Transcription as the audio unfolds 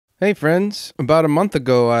Hey friends, about a month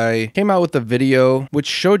ago I came out with a video which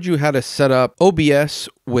showed you how to set up OBS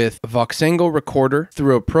with Voxengo Recorder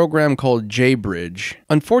through a program called JBridge.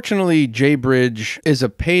 Unfortunately, JBridge is a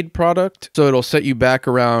paid product, so it'll set you back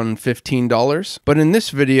around $15. But in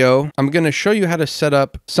this video, I'm going to show you how to set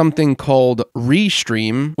up something called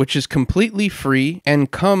ReaStream, which is completely free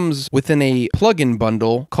and comes within a plugin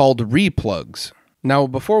bundle called ReaPlugs. Now,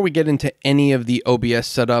 before we get into any of the OBS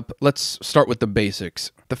setup, let's start with the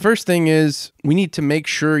basics. The first thing is we need to make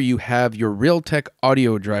sure you have your Realtek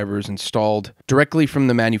audio drivers installed directly from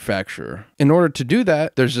the manufacturer. In order to do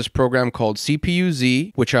that, there's this program called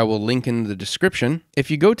CPU-Z, which I will link in the description.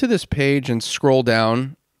 If you go to this page and scroll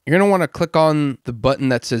down, you're going to want to click on the button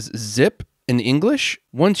that says Zip in English.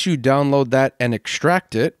 Once you download that and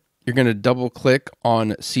extract it, you're going to double click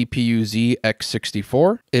on CPU-Z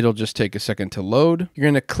x64. It'll just take a second to load. You're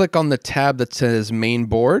going to click on the tab that says main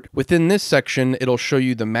board. Within this section, it'll show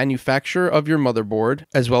you the manufacturer of your motherboard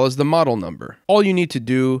as well as the model number. All you need to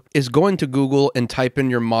do is go into Google and type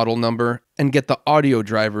in your model number and get the audio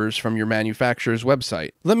drivers from your manufacturer's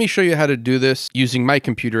website. Let me show you how to do this using my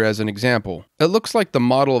computer as an example. It looks like the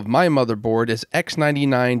model of my motherboard is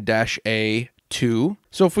X99-A2.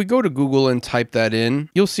 So if we go to Google and type that in,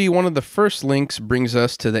 you'll see one of the first links brings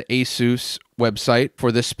us to the ASUS website for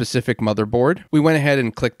this specific motherboard. We went ahead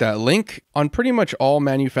and clicked that link. On pretty much all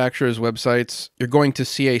manufacturers' websites, you're going to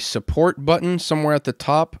see a support button somewhere at the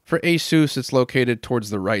top. For ASUS, it's located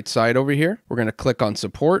towards the right side over here. We're going to click on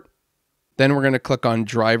support. Then we're going to click on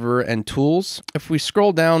driver and tools. If we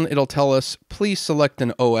scroll down, it'll tell us, please select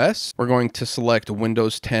an OS. We're going to select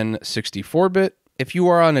Windows 10 64-bit. If you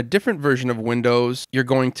are on a different version of Windows, you're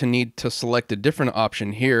going to need to select a different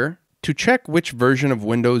option here. To check which version of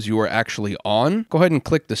Windows you are actually on, go ahead and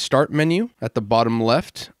click the Start menu at the bottom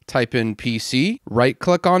left, type in PC,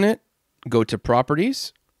 right-click on it, go to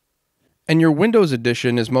Properties, and your Windows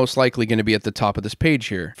edition is most likely going to be at the top of this page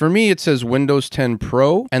here. For me, it says Windows 10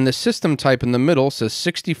 Pro, and the system type in the middle says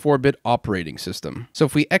 64-bit operating system. So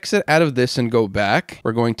if we exit out of this and go back,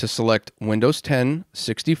 we're going to select Windows 10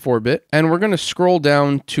 64-bit, and we're going to scroll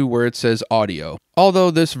down to where it says Audio.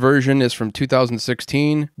 Although this version is from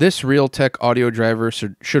 2016, this Realtek audio driver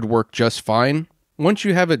should work just fine. Once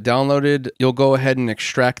you have it downloaded, you'll go ahead and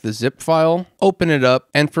extract the zip file, open it up,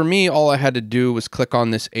 and for me, all I had to do was click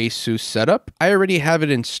on this ASUS setup. I already have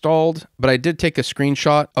it installed, but I did take a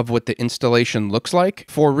screenshot of what the installation looks like.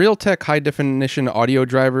 For Realtek high-definition audio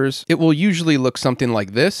drivers, it will usually look something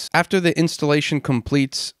like this. After the installation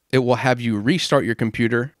completes, it will have you restart your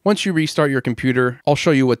computer. Once you restart your computer, I'll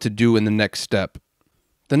show you what to do in the next step.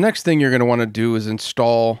 The next thing you're going to want to do is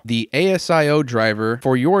install the ASIO driver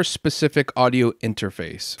for your specific audio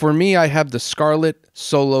interface. For me, I have the Scarlett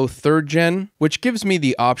Solo 3rd Gen, which gives me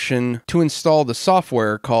the option to install the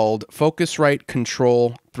software called Focusrite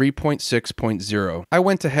Control 3.6.0. I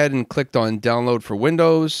went ahead and clicked on Download for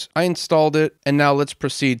Windows. I installed it, and now let's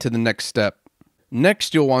proceed to the next step.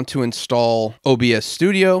 Next, you'll want to install OBS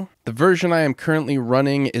Studio. The version I am currently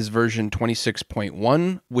running is version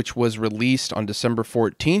 26.1, which was released on December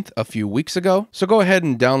 14th, a few weeks ago. So go ahead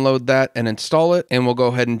and download that and install it, and we'll go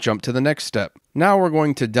ahead and jump to the next step. Now we're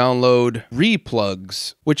going to download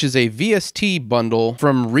ReaPlugs, which is a VST bundle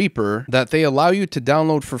from Reaper that they allow you to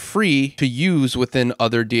download for free to use within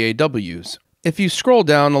other DAWs. If you scroll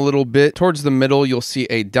down a little bit towards the middle, you'll see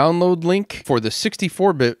a download link for the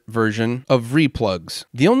 64-bit version of ReaPlugs.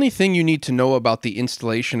 The only thing you need to know about the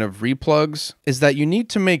installation of ReaPlugs is that you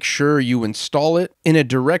need to make sure you install it in a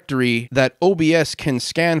directory that OBS can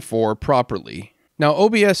scan for properly. Now,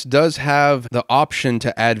 OBS does have the option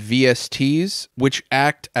to add VSTs, which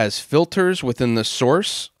act as filters within the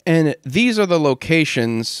source. And these are the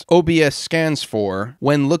locations OBS scans for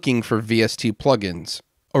when looking for VST plugins.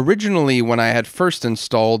 Originally, when I had first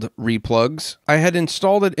installed ReaPlugs, I had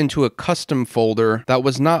installed it into a custom folder that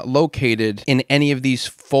was not located in any of these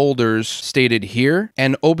folders stated here,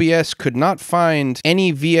 and OBS could not find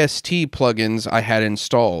any VST plugins I had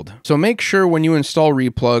installed. So make sure when you install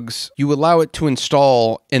ReaPlugs, you allow it to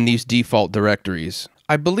install in these default directories.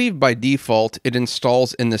 I believe by default, it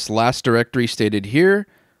installs in this last directory stated here,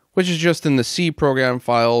 which is just in the C program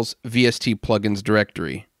files VST plugins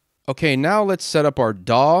directory. Okay, now let's set up our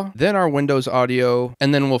DAW, then our Windows audio,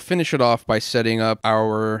 and then we'll finish it off by setting up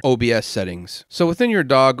our OBS settings. So within your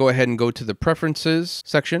DAW, go ahead and go to the Preferences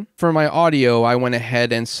section. For my audio, I went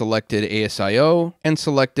ahead and selected ASIO and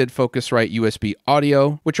selected Focusrite USB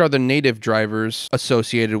Audio, which are the native drivers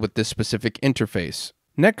associated with this specific interface.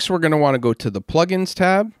 Next, we're going to want to go to the Plugins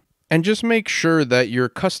tab And just make sure that your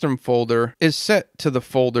custom folder is set to the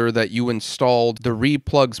folder that you installed the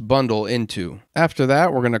ReaPlugs bundle into. After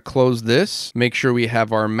that, we're going to close this, make sure we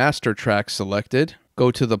have our master track selected, go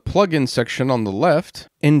to the plugin section on the left,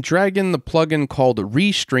 and drag in the plugin called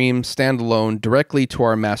ReaStream standalone directly to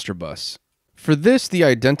our master bus. For this, the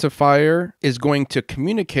identifier is going to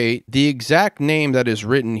communicate the exact name that is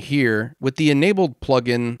written here with the enabled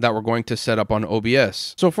plugin that we're going to set up on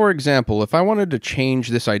OBS. So for example, if I wanted to change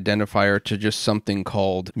this identifier to just something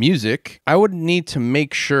called music, I would need to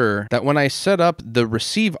make sure that when I set up the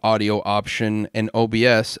receive audio option in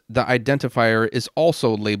OBS, the identifier is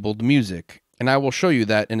also labeled music. And I will show you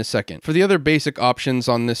that in a second. For the other basic options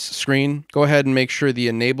on this screen, go ahead and make sure the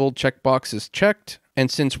enabled checkbox is checked. And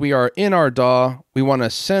since we are in our DAW, we want to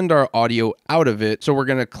send our audio out of it. So we're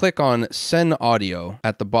going to click on Send Audio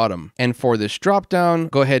at the bottom. And for this dropdown,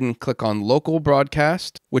 go ahead and click on Local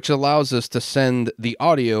Broadcast, which allows us to send the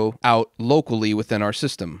audio out locally within our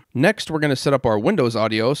system. Next, we're going to set up our Windows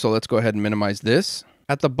audio. So let's go ahead and minimize this.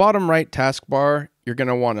 At the bottom right taskbar, you're going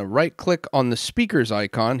to want to right click on the speakers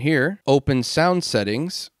icon here, open Sound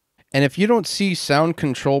Settings. And if you don't see Sound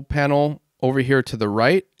Control Panel over here to the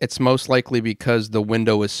right, it's most likely because the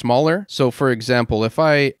window is smaller. So for example, if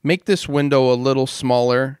I make this window a little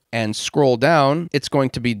smaller and scroll down, it's going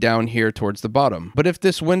to be down here towards the bottom. But if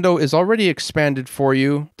this window is already expanded for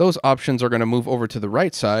you, those options are going to move over to the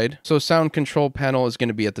right side. So Sound Control Panel is going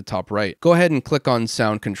to be at the top right. Go ahead and click on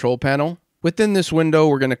Sound Control Panel. Within this window,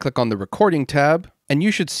 we're going to click on the Recording tab, and you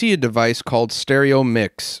should see a device called Stereo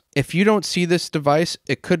Mix. If you don't see this device,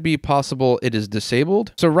 it could be possible it is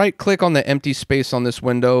disabled. So right-click on the empty space on this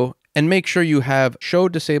window, and make sure you have Show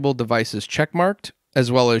Disabled Devices checkmarked,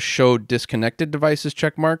 as well as Show Disconnected Devices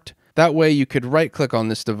checkmarked. That way you could right-click on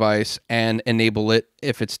this device and enable it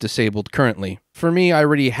if it's disabled currently. For me, I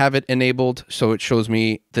already have it enabled, so it shows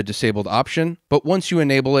me the disabled option. But once you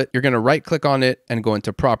enable it, you're going to right-click on it and go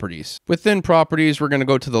into Properties. Within Properties, we're going to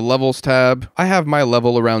go to the Levels tab. I have my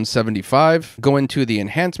level around 75. Go into the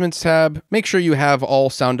Enhancements tab. Make sure you have all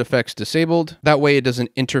sound effects disabled. That way it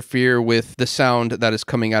doesn't interfere with the sound that is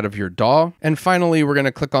coming out of your DAW. And finally, we're going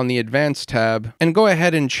to click on the Advanced tab and go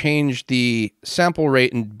ahead and change the sample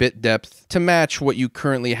rate and bit depth to match what you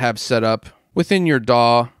currently have set up within your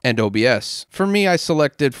DAW and OBS. For me, I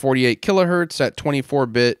selected 48 kilohertz at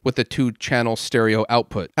 24-bit with a 2-channel stereo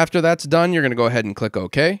output. After that's done, you're going to go ahead and click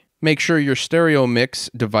OK. Make sure your stereo mix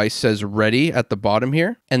device says ready at the bottom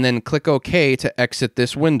here, and then click OK to exit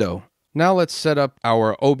this window. Now let's set up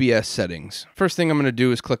our OBS settings. First thing I'm going to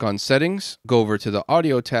do is click on Settings, go over to the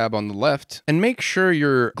Audio tab on the left, and make sure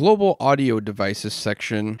your Global Audio Devices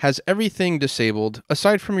section has everything disabled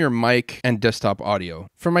aside from your mic and desktop audio.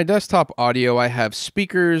 For my desktop audio, I have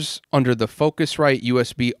speakers under the Focusrite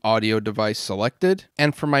USB audio device selected,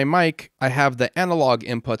 and for my mic, I have the analog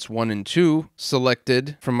inputs 1 and 2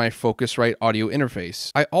 selected from my Focusrite audio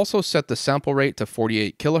interface. I also set the sample rate to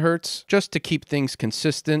 48 kilohertz just to keep things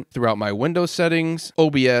consistent throughout my Windows settings,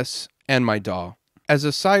 OBS, and my DAW. As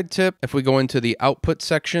a side tip, if we go into the output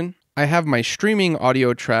section, I have my streaming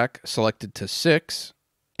audio track selected to 6.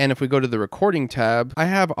 And if we go to the recording tab, I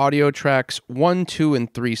have audio tracks 1, 2,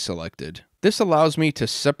 and 3 selected. This allows me to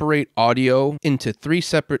separate audio into 3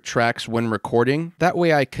 separate tracks when recording. That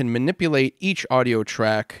way I can manipulate each audio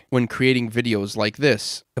track when creating videos like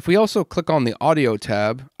this. If we also click on the audio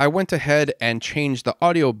tab, I went ahead and changed the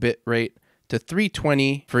audio bit rate to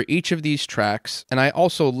 320 for each of these tracks, and I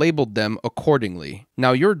also labeled them accordingly.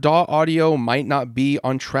 Now your DAW audio might not be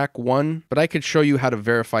on track 1, but I could show you how to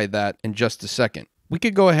verify that in just a second. We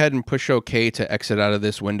could go ahead and push OK to exit out of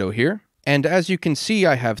this window here. And as you can see,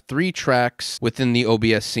 I have 3 tracks within the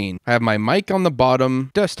OBS scene. I have my mic on the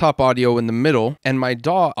bottom, desktop audio in the middle, and my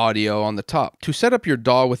DAW audio on the top. To set up your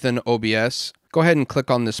DAW within OBS, go ahead and click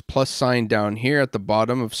on this plus sign down here at the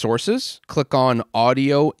bottom of Sources. Click on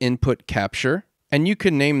Audio Input Capture, and you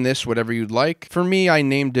can name this whatever you'd like. For me, I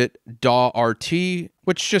named it DAW RT,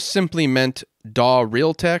 which just simply meant DAW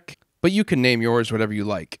Realtek, but you can name yours whatever you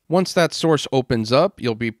like. Once that source opens up,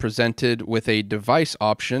 you'll be presented with a device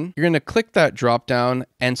option. You're going to click that dropdown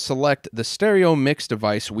and select the stereo mix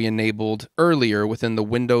device we enabled earlier within the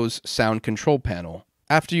Windows Sound Control Panel.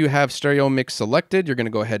 After you have stereo mix selected, you're going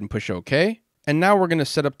to go ahead and push OK. And now we're going to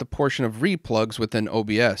set up the portion of ReaPlugs within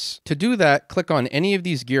OBS. To do that, click on any of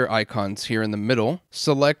these gear icons here in the middle,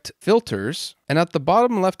 select Filters, and at the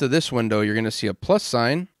bottom left of this window, you're going to see a plus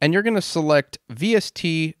sign, and you're going to select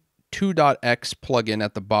VST 2.x plugin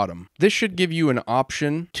at the bottom. This should give you an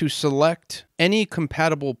option to select any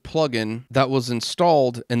compatible plugin that was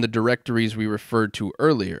installed in the directories we referred to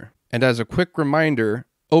earlier. And as a quick reminder,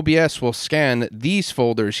 OBS will scan these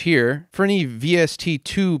folders here for any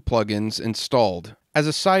VST2 plugins installed. As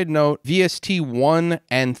a side note, VST1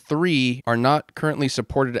 and 3 are not currently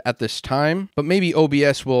supported at this time, but maybe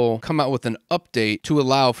OBS will come out with an update to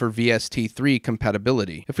allow for VST3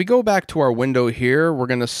 compatibility. If we go back to our window here, we're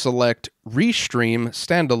going to select ReaStream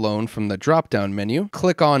standalone from the drop-down menu,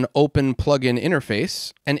 click on Open Plugin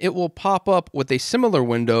Interface, and it will pop up with a similar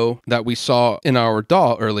window that we saw in our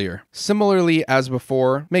DAW earlier. Similarly as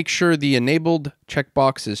before, make sure the enabled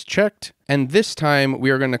checkbox is checked, and this time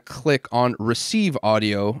we are going to click on Receive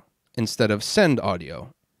Audio instead of Send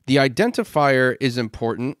Audio. The identifier is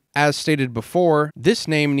important. As stated before, this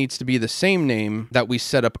name needs to be the same name that we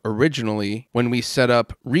set up originally when we set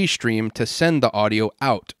up ReaStream to send the audio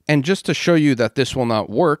out. And just to show you that this will not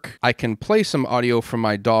work, I can play some audio from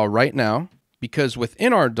my DAW right now, because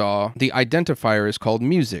within our DAW, the identifier is called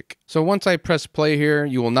music. So once I press play here,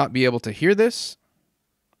 you will not be able to hear this.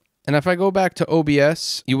 And if I go back to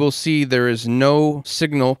OBS, you will see there is no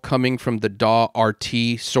signal coming from the DAW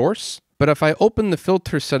RT source. But if I open the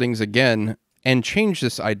filter settings again and change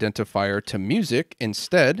this identifier to music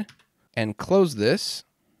instead and close this,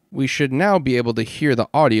 we should now be able to hear the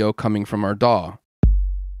audio coming from our DAW.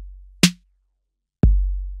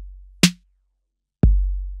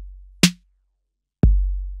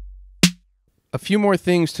 A few more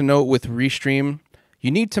things to note with ReaStream.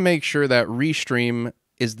 You need to make sure that ReaStream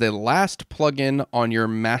is the last plugin on your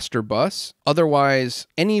master bus. Otherwise,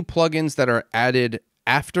 any plugins that are added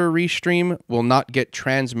after ReaStream will not get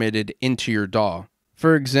transmitted into your DAW.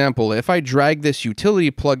 For example, if I drag this utility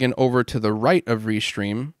plugin over to the right of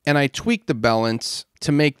ReaStream and I tweak the balance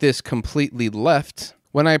to make this completely left,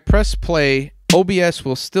 when I press play, OBS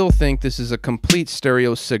will still think this is a complete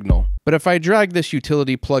stereo signal. But if I drag this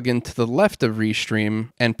utility plugin to the left of ReaStream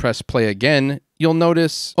and press play again, you'll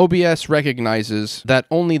notice OBS recognizes that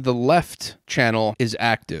only the left channel is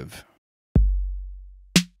active.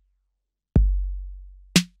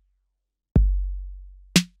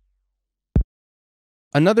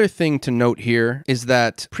 Another thing to note here is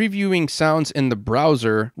that previewing sounds in the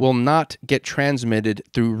browser will not get transmitted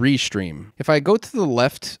through ReaStream. If I go to the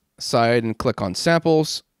left side and click on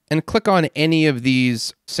samples and click on any of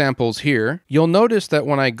these samples here, you'll notice that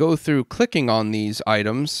when I go through clicking on these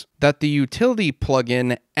items, that the utility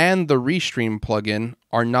plugin and the ReaStream plugin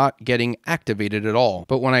are not getting activated at all.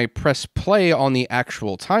 But when I press play on the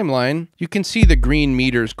actual timeline, you can see the green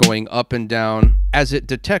meters going up and down as it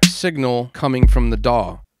detects signal coming from the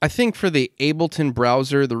DAW. I think for the Ableton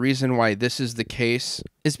browser, the reason why this is the case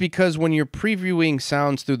is because when you're previewing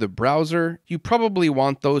sounds through the browser, you probably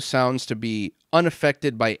want those sounds to be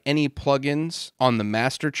unaffected by any plugins on the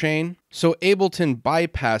master chain. So Ableton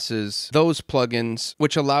bypasses those plugins,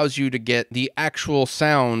 which allows you to get the actual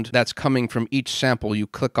sound that's coming from each sample you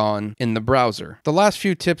click on in the browser. The last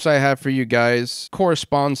few tips I have for you guys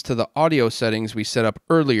corresponds to the audio settings we set up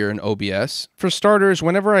earlier in OBS. For starters,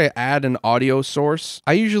 whenever I add an audio source,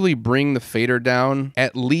 I usually bring the fader down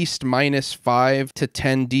at least -5 to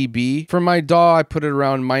 10 dB. For my DAW, I put it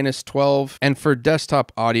around -12, and for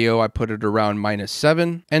desktop audio, I put it around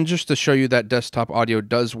 -7. And just to show you that desktop audio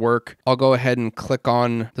does work, I'll go ahead and click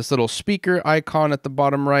on this little speaker icon at the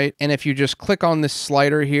bottom right. And if you just click on this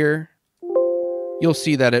slider here, you'll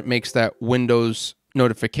see that it makes that Windows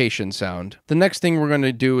notification sound. The next thing we're going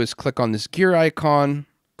to do is click on this gear icon,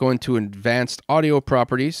 go into advanced audio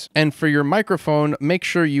properties, and for your microphone, make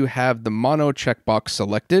sure you have the mono checkbox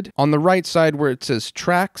selected. On the right side where it says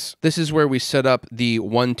tracks, this is where we set up the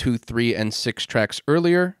 1, 2, 3, and 6 tracks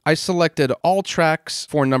earlier. I selected all tracks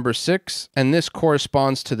for number 6, and this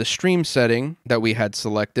corresponds to the stream setting that we had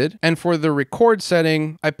selected. And for the record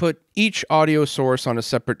setting, I put each audio source on a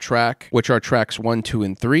separate track, which are tracks 1, 2,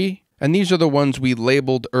 and 3. And these are the ones we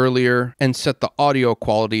labeled earlier and set the audio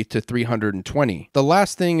quality to 320. The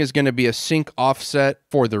last thing is going to be a sync offset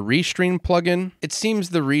for the ReaStream plugin. It seems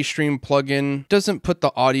the ReaStream plugin doesn't put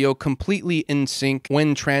the audio completely in sync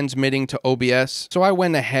when transmitting to OBS, so I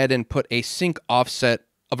went ahead and put a sync offset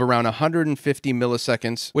of around 150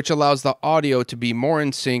 milliseconds, which allows the audio to be more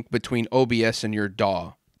in sync between OBS and your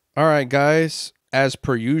DAW. All right, guys. As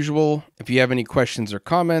per usual, if you have any questions or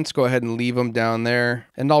comments, go ahead and leave them down there,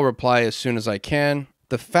 and I'll reply as soon as I can.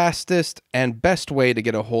 The fastest and best way to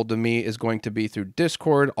get a hold of me is going to be through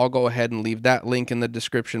Discord. I'll go ahead and leave that link in the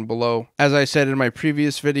description below. As I said in my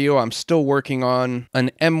previous video, I'm still working on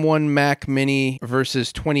an M1 Mac Mini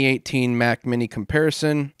versus 2018 Mac Mini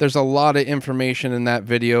comparison. There's a lot of information in that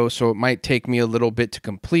video, so it might take me a little bit to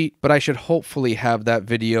complete, but I should hopefully have that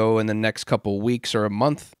video in the next couple weeks or a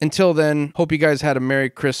month. Until then, hope you guys had a Merry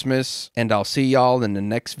Christmas, and I'll see y'all in the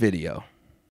next video.